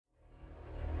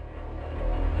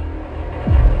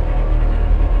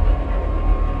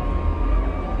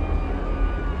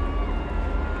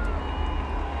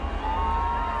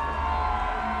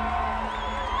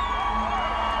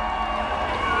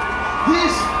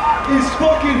is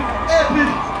fucking epic.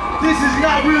 This is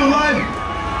not real life.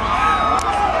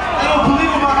 I don't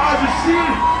believe what my eyes are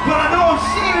seeing, but I know I'm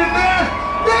seeing it, man.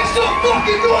 Make some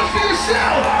fucking noise for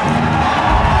yourself.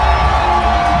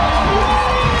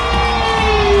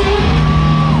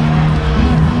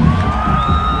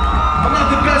 I'm not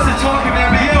the best at talking, man,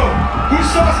 but yo, who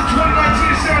saw us in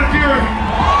 2019 at Sound of Fury?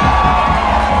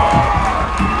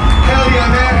 Hell yeah,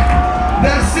 man.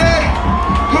 That said,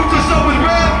 hooked us up with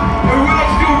rap, and we went off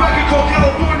to do a record called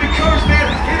California Curse,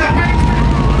 man, in the basement.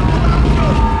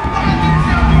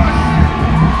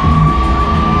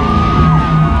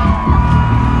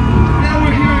 Now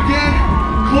we're here again,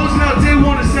 closing out day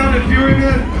one of Sound of Fury,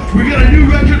 man. We got a new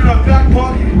record in our back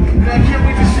pocket, and I can't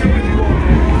wait to share with you all,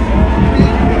 man.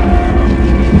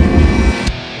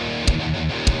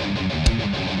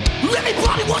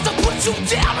 Anybody wants to put you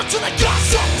down until they got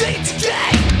something to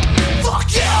gain.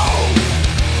 Fuck you!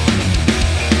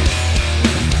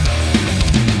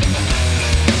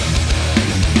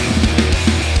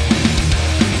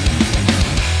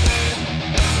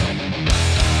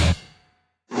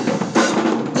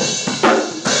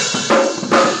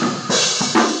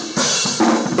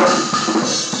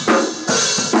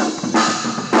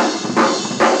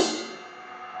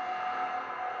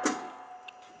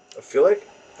 I feel like,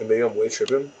 and maybe I'm way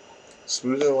tripping,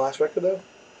 smoother than the last record though?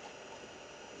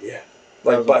 Yeah.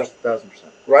 Like, 1000%.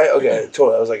 Right? Okay,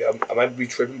 totally. I was like, I might be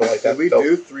tripping, but like that. Did we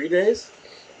do 3 days?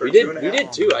 We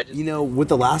did too. You know, with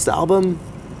the last album,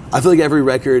 I feel like every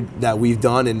record that we've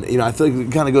done, and you know, I feel like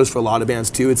it kind of goes for a lot of bands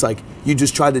too. It's like you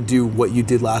just try to do what you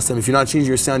did last time. If you're not changing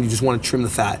your sound, you just want to trim the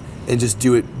fat and just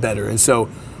do it better. And so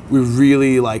we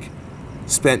really like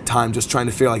spent time just trying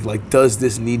to figure like does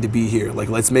this need to be here? Like,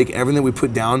 let's make everything we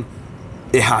put down,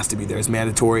 it has to be there. It's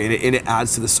mandatory, and it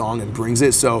adds to the song and brings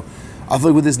it. So I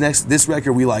feel like with this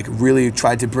record, we like really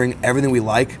tried to bring everything we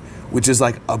like, which is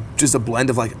like just a blend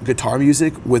of like guitar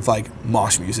music with like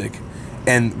mosh music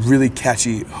and really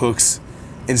catchy hooks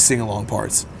and sing-along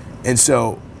parts. And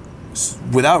so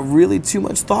without really too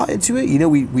much thought into it, you know,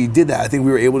 we did that. I think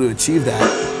we were able to achieve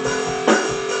that.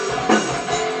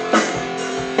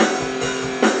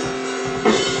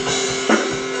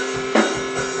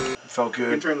 Felt good.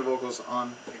 You can turn the vocals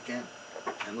on again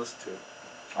and listen to it.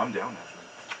 I'm down, actually.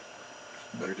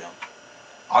 Better down.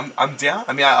 I'm down.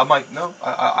 I mean, I'm like, no.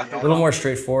 I A little more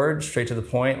straightforward, straight to the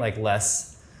point, like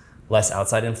less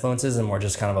outside influences and more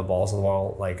just kind of a balls to the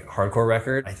wall, like hardcore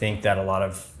record. I think that a lot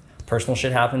of personal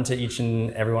shit happened to each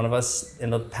and every one of us in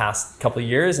the past couple of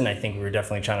years, and I think we were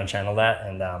definitely trying to channel that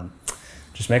and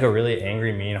just make a really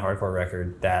angry, mean hardcore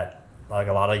record that like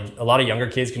a lot of younger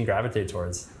kids can gravitate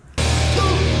towards.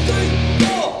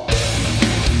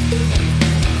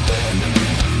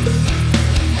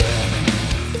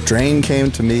 Drain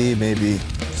came to me maybe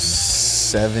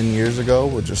 7 years ago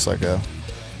with just like a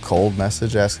cold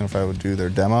message asking if I would do their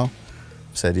demo.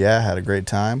 Said yeah, had a great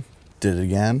time. Did it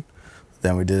again.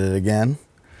 Then we did it again.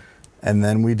 And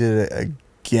then we did it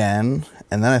again.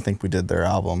 And then I think we did their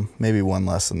album. Maybe one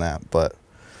less than that. But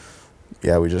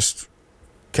yeah, we just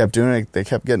kept doing it. They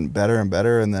kept getting better and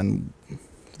better. And then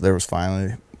there was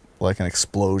finally like an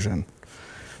explosion.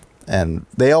 And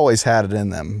they always had it in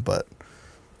them, but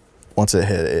once it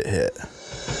hit, it hit.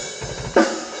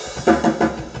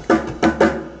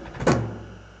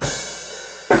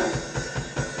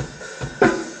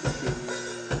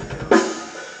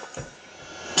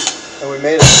 And we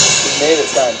made it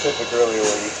scientific earlier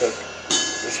where we took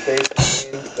the space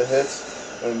between the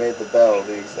hits and we made the bell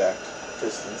the exact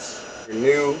distance. Your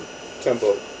new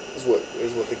tempo is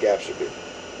what the gap should be.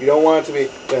 You don't want it to be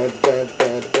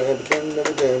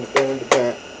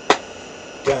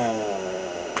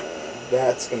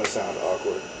that's gonna sound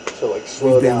awkward. So like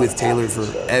slow We've been down with Taylor for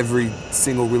every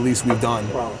single release we've done.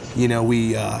 You know,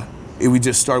 we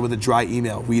just started with a dry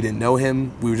email. We didn't know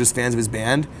him. We were just fans of his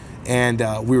band, and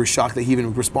we were shocked that he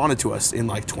even responded to us in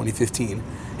like 2015.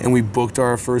 And we booked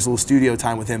our first little studio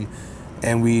time with him,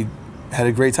 and we had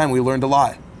a great time. We learned a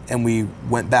lot, and we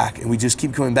went back, and we just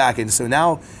keep coming back. And so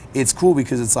now it's cool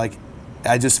because it's like,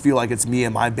 I just feel like it's me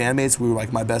and my bandmates. We were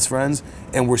like my best friends,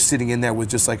 and we're sitting in there with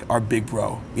just like our big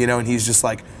bro, you know, and he's just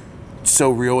like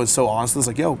so real and so honest. It's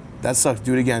like, yo, that sucks,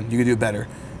 do it again, you can do it better.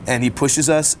 And he pushes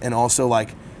us, and also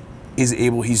like is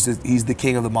able, he's the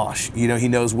king of the mosh, you know, he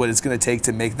knows what it's gonna take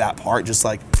to make that part just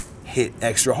like hit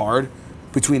extra hard.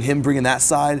 Between him bringing that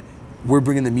side, we're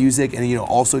bringing the music, and you know,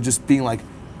 also just being like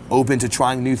open to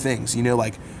trying new things, you know,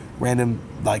 like random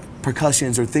like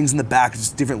percussions or things in the back,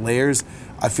 just different layers.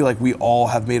 I feel like we all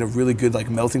have made a really good like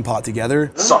melting pot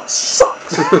together. Sucks.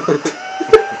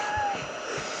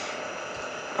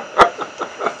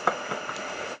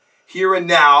 Here and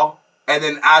now, and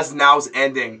then as Now's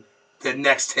ending, the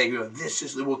next take, this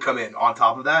is will come in on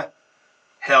top of that.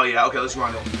 Hell yeah! Okay, let's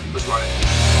run it. Let's run it.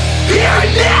 Here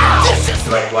now!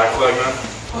 You like Black Flag, man?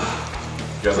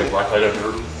 You guys like Black Flag up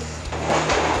here?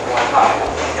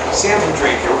 Hi, Sam from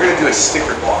Drake here. We're gonna do a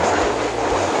sticker block.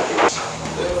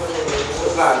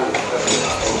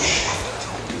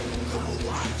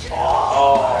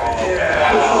 Oh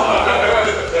yeah!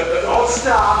 Don't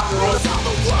stop!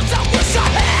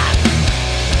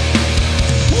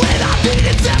 When I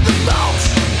needed them the most,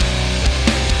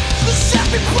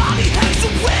 everybody hangs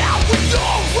around when you're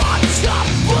on top,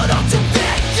 but up to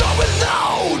then you're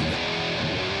alone.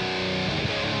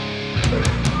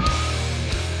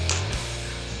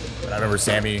 I remember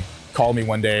Sammy called me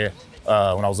one day when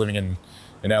I was living in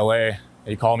LA.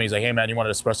 He called me, he's like, hey man, you want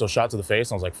an espresso shot to the face?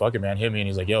 And I was like, fuck it, man, hit me. And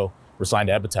he's like, yo, we're signed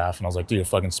to Epitaph. And I was like, dude, I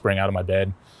fucking sprang out of my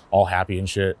bed, all happy and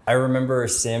shit. I remember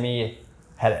Sammy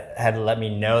had let me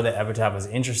know that Epitaph was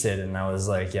interested, and I was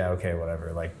like, yeah, okay,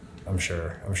 whatever. Like, I'm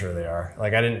sure they are.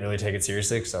 Like, I didn't really take it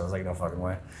seriously, because I was like, no fucking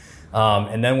way.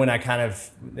 And then when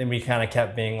we kind of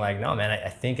kept being like, no, man, I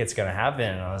think it's gonna happen.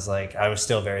 And I was like, I was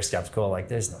still very skeptical, like,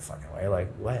 there's no fucking way,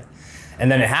 like, what?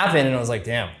 And then it happened, and I was like,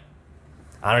 damn,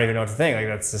 I don't even know what to think. Like,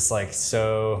 that's just like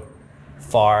so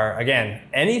far. Again,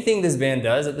 anything this band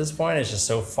does at this point is just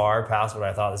so far past what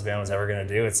I thought this band was ever gonna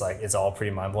do. It's like, it's all pretty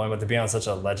mind blowing, but to be on such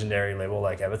a legendary label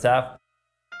like Epitaph.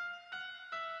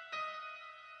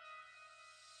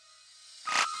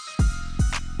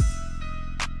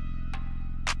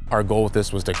 Our goal with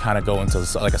this was to kind of go into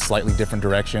like a slightly different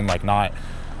direction, like not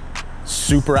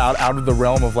super out of the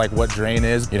realm of like what Drain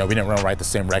is. You know, we didn't want to write the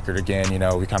same record again. You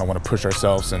know, we kind of want to push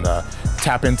ourselves and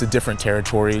tap into different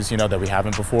territories, you know, that we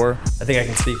haven't before. I think I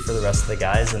can speak for the rest of the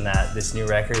guys in that this new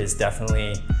record is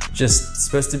definitely just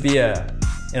supposed to be in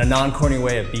a non-corny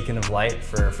way, a beacon of light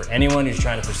for anyone who's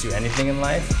trying to pursue anything in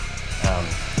life.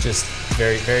 Just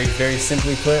very, very, very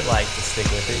simply put, like, just stick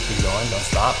with it, keep going, don't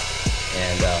stop.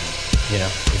 And you know,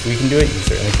 if we can do it, you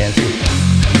certainly can too.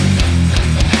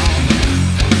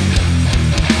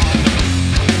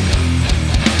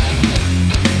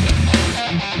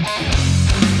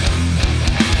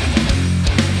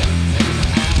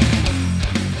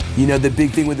 You know, the big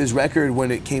thing with this record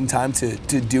when it came time to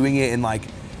doing it, and like,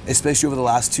 especially over the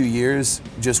last 2 years,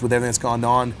 just with everything that's gone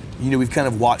on, you know, we've kind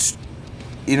of watched,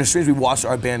 in a strange way, we watched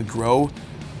our band grow,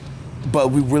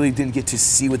 but we really didn't get to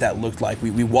see what that looked like.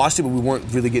 We watched it, but we weren't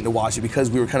really getting to watch it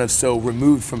because we were kind of so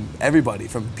removed from everybody,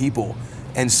 from people.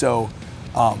 And so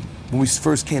when we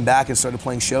first came back and started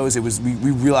playing shows, it was we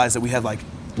realized that we had like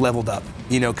leveled up.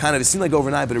 You know, kind of, it seemed like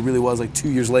overnight, but it really was like 2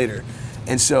 years later.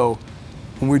 And so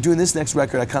when we were doing this next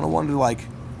record, I kind of wanted to, like,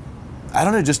 I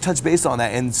don't know, just touch base on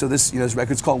that. And so this, you know, this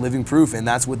record's called Living Proof, and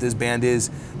that's what this band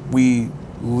is. We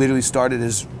literally started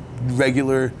as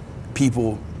regular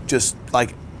people, just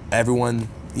like everyone,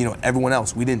 you know, everyone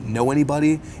else. We didn't know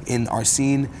anybody in our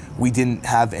scene. We didn't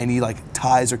have any like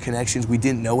ties or connections. We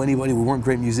didn't know anybody. We weren't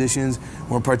great musicians.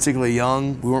 We weren't particularly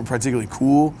young. We weren't particularly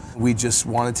cool. We just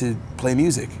wanted to play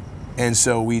music. And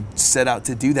so we set out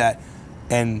to do that,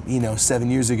 and, you know, 7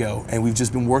 years ago, and we've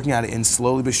just been working at it, and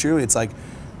slowly but surely it's like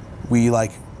we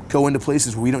like go into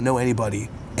places where we don't know anybody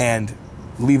and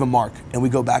leave a mark, and we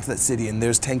go back to that city, and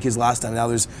there's 10 kids last time, now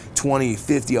there's 20,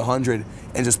 50, 100,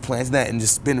 and just planting that, and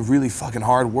just been really fucking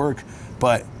hard work,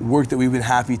 but work that we've been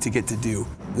happy to get to do.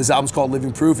 This album's called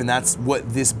Living Proof, and that's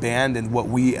what this band and what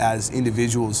we as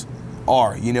individuals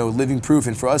are, you know, living proof.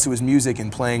 And for us, it was music and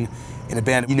playing in a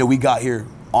band. You know, we got here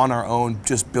on our own,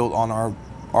 just built on our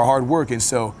hard work, and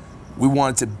so we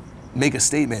wanted to make a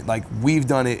statement, like, we've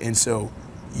done it, and so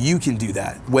you can do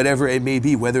that, whatever it may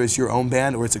be, whether it's your own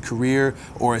band or it's a career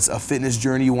or it's a fitness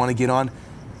journey you want to get on.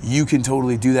 You can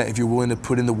totally do that if you're willing to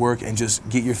put in the work and just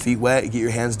get your feet wet, get your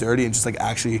hands dirty, and just like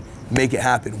actually make it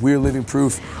happen. We're living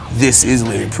proof. This is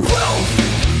living proof.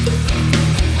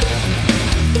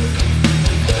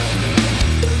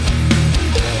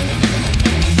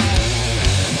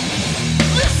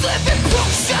 This living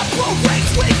proof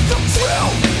separates me from true.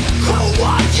 Who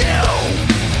are you?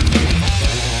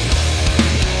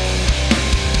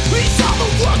 These are the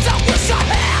words I wish I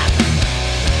had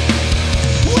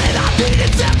when I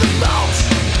needed them the most.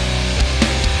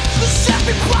 'Cause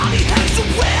everybody hangs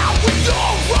around when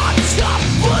you're on top,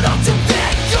 but up to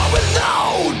then you're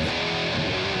alone.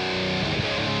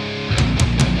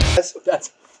 That's that's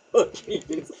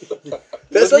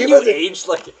like you aged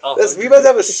like. That's me about to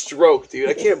have a stroke, dude.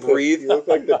 I can't breathe. You look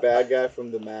like the bad guy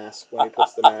from The Mask when he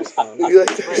puts the mask on. You're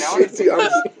like,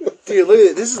 dude, look at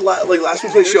it. This is like last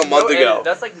week's show a month ago.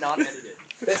 That's like non-edited.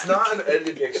 It's not an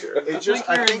edited picture. It just,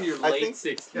 I think,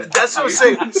 That's what I'm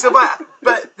saying. So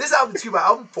but this album too, by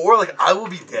album 4, like I will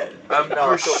be dead. I'm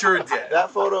for sure dead.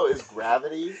 That photo is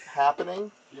gravity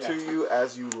happening to you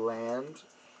as you land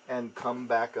and come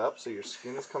back up, so your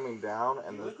skin is coming down,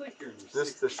 and the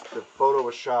photo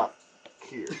was shot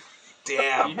here.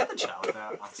 Damn. You hit the child with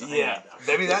that. Yeah.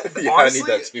 I mean that. Yeah,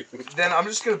 Honestly, I need that too. Then I'm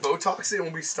just gonna Botox it and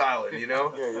we'll be styling, you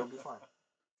know? Yeah, you'll be fine.